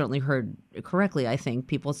I've certainly heard correctly, I think,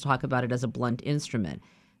 people talk about it as a blunt instrument.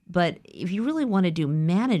 But if you really want to do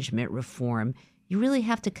management reform, you really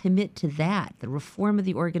have to commit to that, the reform of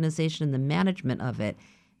the organization and the management of it.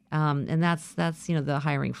 And that's the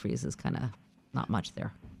hiring freeze is kind of not much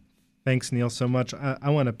there. Thanks, Neil, so much. I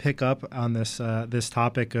want to pick up on this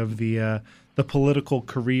topic of the political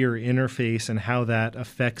career interface and how that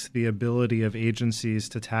affects the ability of agencies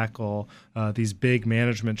to tackle these big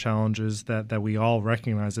management challenges that we all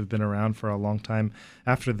recognize have been around for a long time.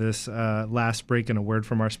 After this last break and a word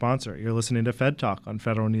from our sponsor, you're listening to Fed Talk on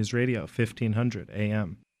Federal News Radio, 1500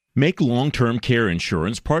 AM. Make long-term care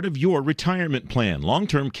insurance part of your retirement plan.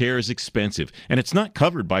 Long-term care is expensive, and it's not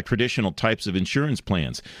covered by traditional types of insurance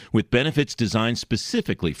plans. With benefits designed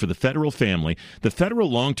specifically for the federal family, the Federal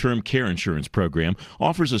Long-Term Care Insurance Program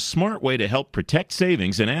offers a smart way to help protect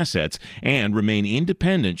savings and assets and remain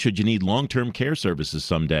independent should you need long-term care services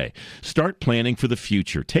someday. Start planning for the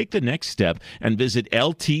future. Take the next step and visit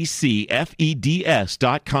ltcfeds.com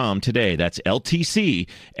today. That's ltcfeds.com.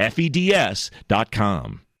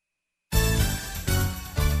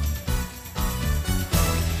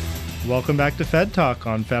 Welcome back to Fed Talk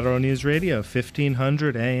on Federal News Radio,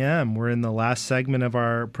 1500 AM. We're in the last segment of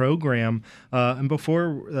our program. And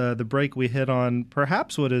before the break, we hit on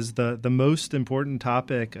perhaps what is the most important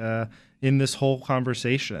topic in this whole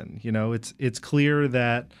conversation. You know, it's clear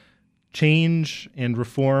that change and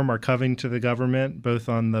reform are coming to the government, both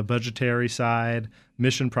on the budgetary side,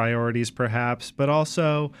 mission priorities perhaps, but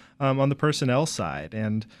also on the personnel side.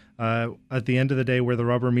 And at the end of the day, where the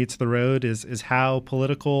rubber meets the road is how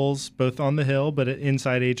politicals, both on the Hill, but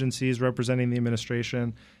inside agencies representing the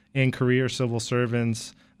administration and career civil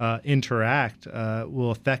servants interact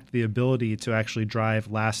will affect the ability to actually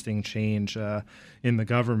drive lasting change in the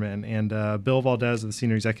government. And Bill Valdez of the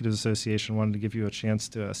Senior Executives Association wanted to give you a chance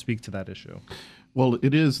to speak to that issue. Well,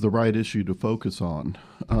 it is the right issue to focus on.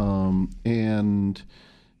 And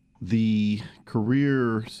the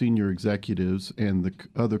career senior executives and the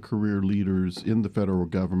other career leaders in the federal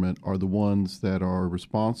government are the ones that are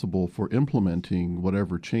responsible for implementing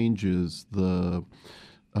whatever changes the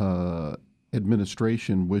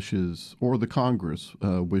administration wishes or the Congress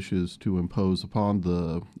wishes to impose upon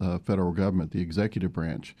the federal government, the executive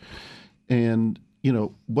branch. And, you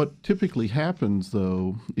know, what typically happens,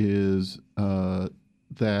 though, is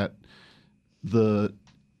that the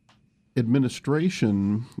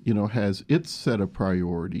administration, you know, has its set of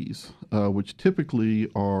priorities, which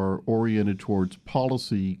typically are oriented towards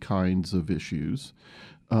policy kinds of issues,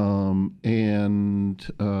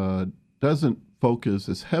 and doesn't focus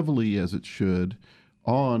as heavily as it should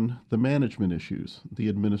on the management issues, the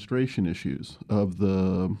administration issues of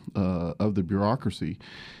the bureaucracy.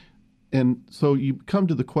 And so you come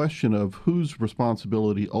to the question of whose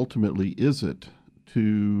responsibility ultimately is it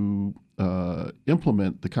to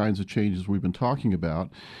implement the kinds of changes we've been talking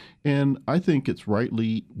about. And I think it's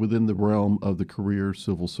rightly within the realm of the career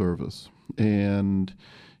civil service. And,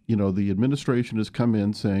 the administration has come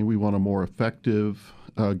in saying we want a more effective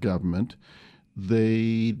government.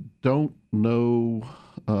 They don't know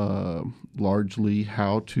largely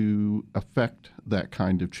how to affect that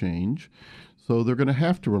kind of change. So they're going to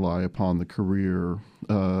have to rely upon the career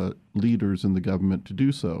leaders in the government to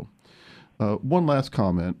do so. One last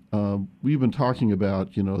comment. We've been talking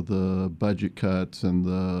about, the budget cuts and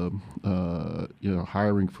the,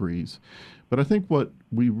 hiring freeze. But I think what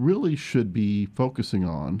we really should be focusing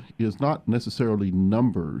on is not necessarily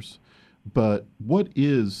numbers, but what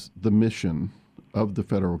is the mission of the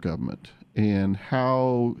federal government and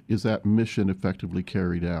how is that mission effectively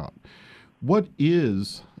carried out? What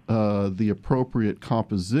is the appropriate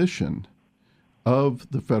composition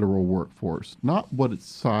of the federal workforce? Not what its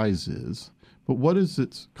size is, but what is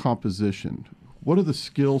its composition? What are the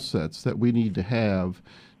skill sets that we need to have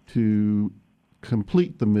to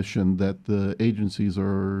complete the mission that the agencies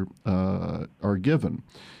are given?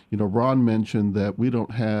 Ron mentioned that we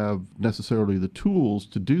don't have necessarily the tools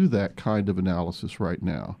to do that kind of analysis right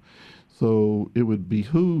now. So it would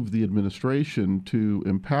behoove the administration to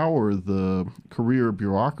empower the career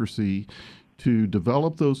bureaucracy to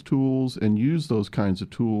develop those tools and use those kinds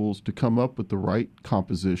of tools to come up with the right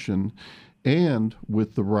composition and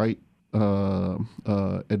with the right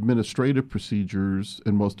administrative procedures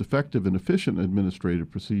and most effective and efficient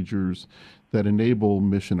administrative procedures that enable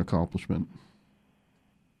mission accomplishment.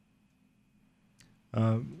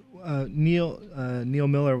 Neil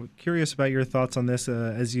Miller, curious about your thoughts on this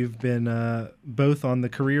as you've been both on the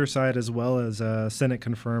career side as well as a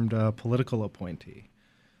Senate-confirmed political appointee.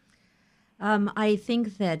 I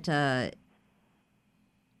think that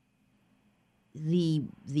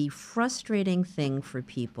the frustrating thing for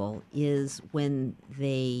people is when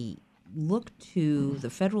they look to the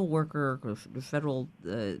federal worker, or the federal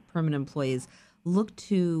permanent employees, look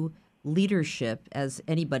to leadership, as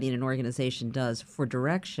anybody in an organization does, for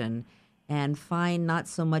direction, and find not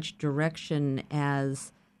so much direction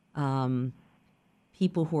as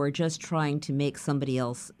people who are just trying to make somebody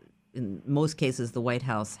else, in most cases the White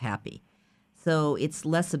House, happy. So it's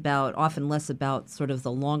often less about sort of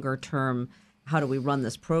the longer term, how do we run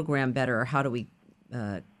this program better, or how do we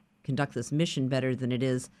conduct this mission better, than it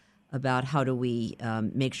is about how do we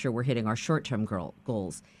make sure we're hitting our short-term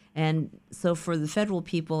goals. And so for the federal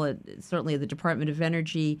people, certainly the Department of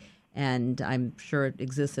Energy, and I'm sure it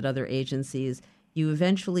exists at other agencies, you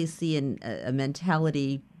eventually see a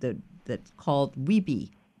mentality that's called we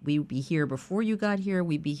be here before you got here,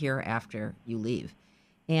 we be here after you leave.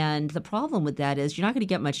 And the problem with that is you're not going to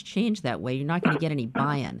get much change that way. You're not going to get any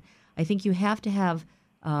buy-in. I think you have to have,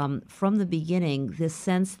 from the beginning, this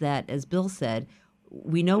sense that, as Bill said,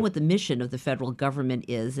 we know what the mission of the federal government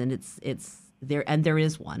is, and it's there, and there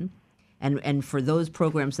is one. And for those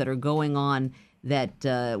programs that are going on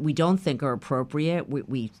that we don't think are appropriate,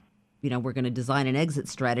 we're going to design an exit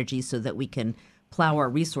strategy so that we can plow our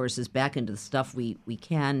resources back into the stuff we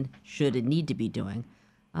can, should, and need to be doing.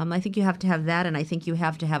 I think you have to have that, and I think you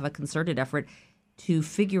have to have a concerted effort to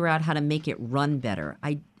figure out how to make it run better.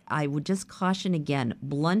 I would just caution again,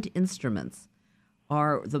 blunt instruments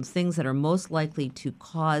are the things that are most likely to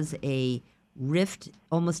cause a rift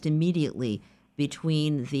almost immediately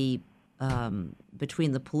between the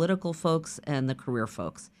political folks and the career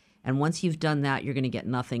folks. And once you've done that, you're going to get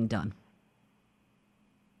nothing done.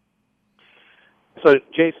 So,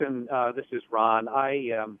 Jason, this is Ron.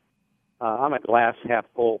 I'm a glass half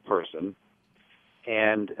full person,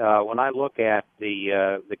 and when I look at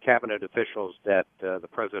the cabinet officials that the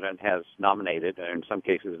president has nominated, and in some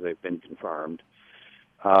cases they've been confirmed,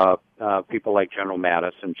 people like General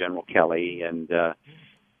Mattis and General Kelly, and I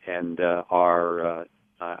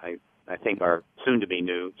think our soon-to-be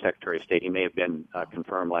new Secretary of State, he may have been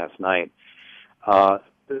confirmed last night.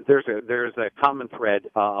 There's a common thread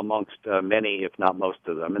amongst many, if not most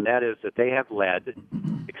of them, and that is that they have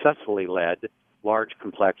successfully led large,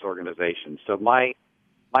 complex organizations. So my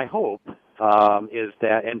hope is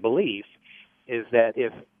that, and belief, is that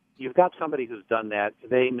if you've got somebody who's done that,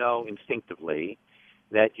 they know instinctively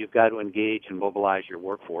that you've got to engage and mobilize your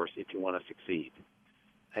workforce if you want to succeed.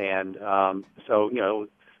 And so,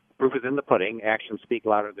 proof is in the pudding. Actions speak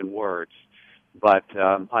louder than words. But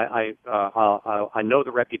I know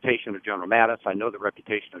the reputation of General Mattis. I know the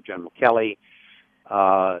reputation of General Kelly.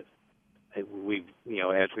 As we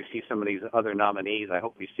see some of these other nominees, I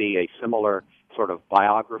hope we see a similar sort of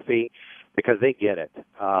biography, because they get it.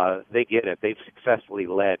 They get it. They've successfully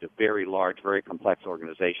led very large, very complex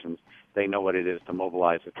organizations. They know what it is to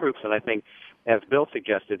mobilize the troops. And I think, as Bill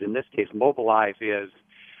suggested, in this case, mobilize is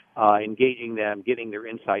engaging them, getting their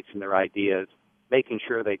insights and their ideas, making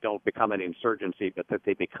sure they don't become an insurgency, but that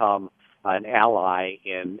they become an ally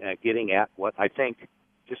in getting at what I think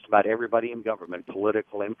just about everybody in government,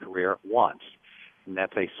 political and career, wants. And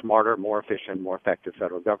that's a smarter, more efficient, more effective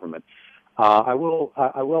federal government. I will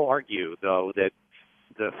argue, though, that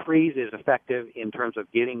the freeze is effective in terms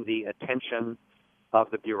of getting the attention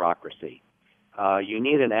of the bureaucracy. You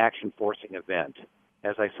need an action-forcing event.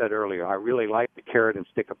 As I said earlier, I really like the carrot and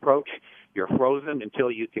stick approach. You're frozen until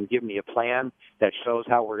you can give me a plan that shows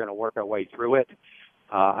how we're going to work our way through it.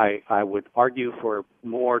 I would argue for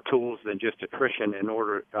more tools than just attrition in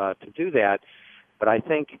order to do that, but I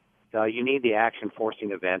think you need the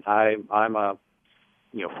action-forcing event. I'm a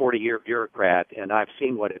 40-year bureaucrat, and I've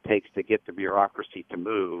seen what it takes to get the bureaucracy to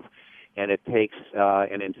move, and it takes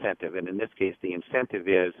an incentive. And in this case, the incentive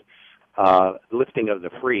is lifting of the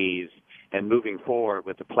freeze and moving forward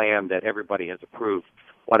with the plan that everybody has approved.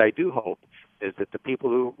 What I do hope is that the people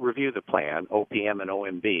who review the plan, OPM and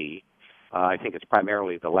OMB, I think it's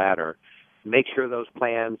primarily the latter, make sure those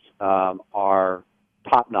plans are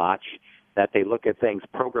top-notch, that they look at things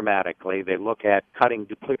programmatically, they look at cutting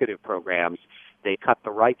duplicative programs, they cut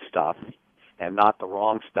the right stuff and not the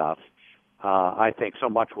wrong stuff. I think so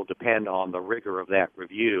much will depend on the rigor of that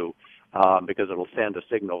review because it'll send a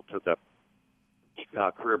signal to the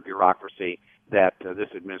career bureaucracy that this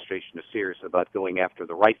administration is serious about going after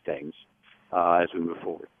the right things as we move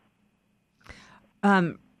forward.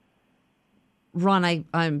 Ron,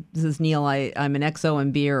 this is Neil. I'm an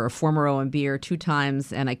ex-OMBer or former OMBer 2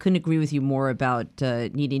 times, and I couldn't agree with you more about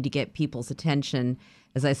needing to get people's attention.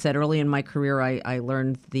 As I said early in my career, I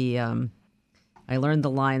learned the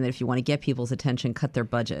line that if you want to get people's attention, cut their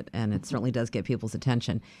budget, and it certainly does get people's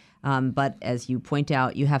attention. But as you point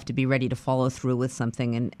out, you have to be ready to follow through with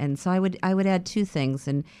something, and so I would add 2 things.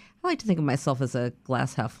 And I like to think of myself as a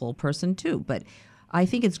glass half full person too, but I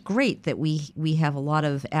think it's great that we have a lot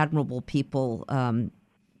of admirable people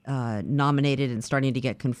nominated and starting to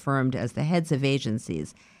get confirmed as the heads of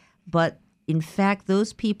agencies. But in fact,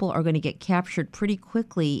 those people are going to get captured pretty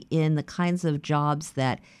quickly in the kinds of jobs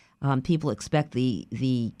that people expect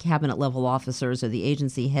the cabinet level officers or the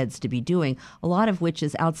agency heads to be doing, a lot of which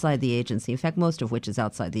is outside the agency. In fact, most of which is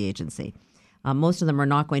outside the agency. Most of them are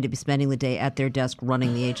not going to be spending the day at their desk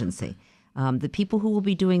running the agency. The people who will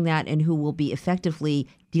be doing that and who will be effectively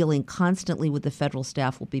dealing constantly with the federal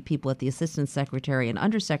staff will be people at the assistant secretary and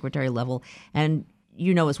undersecretary level. And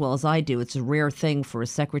you know as well as I do, it's a rare thing for a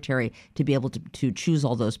secretary to be able to choose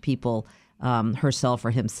all those people herself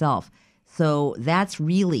or himself. So that's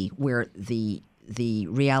really where the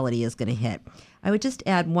reality is going to hit. I would just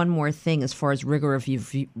add one more thing as far as rigor of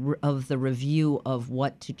the review of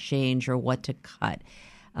what to change or what to cut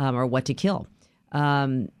or what to kill.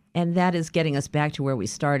 And that is getting us back to where we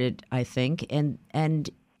started, I think. And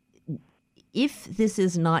if this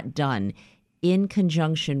is not done in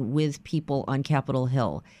conjunction with people on Capitol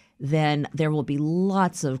Hill, then there will be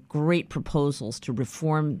lots of great proposals to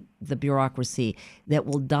reform the bureaucracy that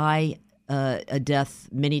will die a death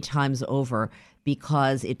many times over,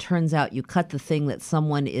 because it turns out you cut the thing that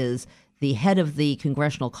someone is the head of the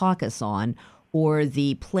congressional caucus on, or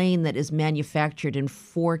the plane that is manufactured in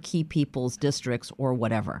 4 key people's districts or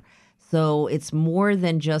whatever. So it's more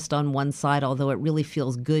than just on one side, although it really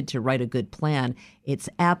feels good to write a good plan. It's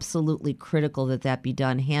absolutely critical that be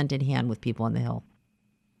done hand in hand with people on the Hill.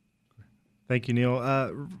 Thank you,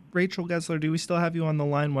 Neil. Rachel Gessler, do we still have you on the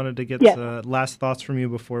line? Wanted to get last thoughts from you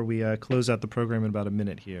before we close out the program in about a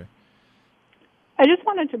minute here. I just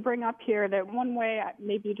wanted to bring up here that one way,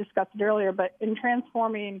 maybe you discussed it earlier, but in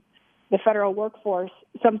transforming the federal workforce,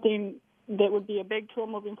 something that would be a big tool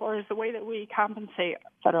moving forward is the way that we compensate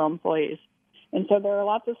federal employees. And so there are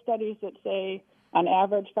lots of studies that say on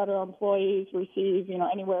average federal employees receive,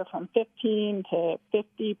 anywhere from 15 to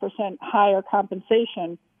 50% higher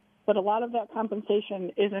compensation, but a lot of that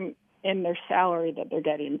compensation isn't in their salary that they're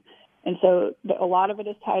getting. And so a lot of it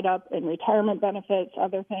is tied up in retirement benefits,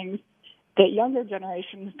 other things that younger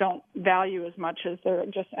generations don't value as much as they're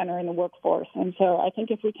just entering the workforce. And so I think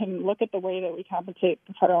if we can look at the way that we compensate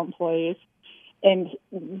the federal employees and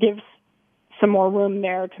give some more room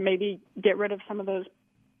there to maybe get rid of some of those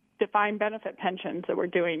defined benefit pensions that we're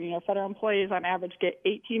doing. Federal employees on average get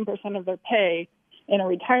 18% of their pay in a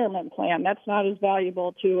retirement plan. That's not as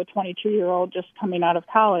valuable to a 22-year-old just coming out of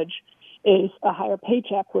college as a higher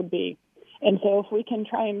paycheck would be. And so if we can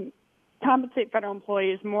try and compensate federal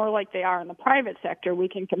employees more like they are in the private sector, we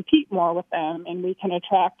can compete more with them and we can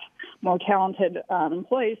attract more talented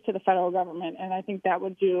employees to the federal government. And I think that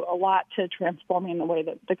would do a lot to transforming the way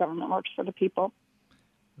that the government works for the people.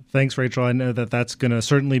 Thanks, Rachel. I know that that's going to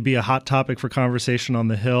certainly be a hot topic for conversation on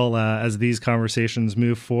the Hill as these conversations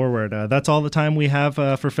move forward. That's all the time we have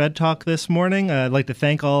for Fed Talk this morning. I'd like to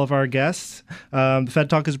thank all of our guests. The Fed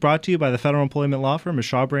Talk is brought to you by the federal employment law firm of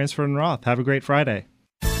Shaw, Bransford & Roth. Have a great Friday.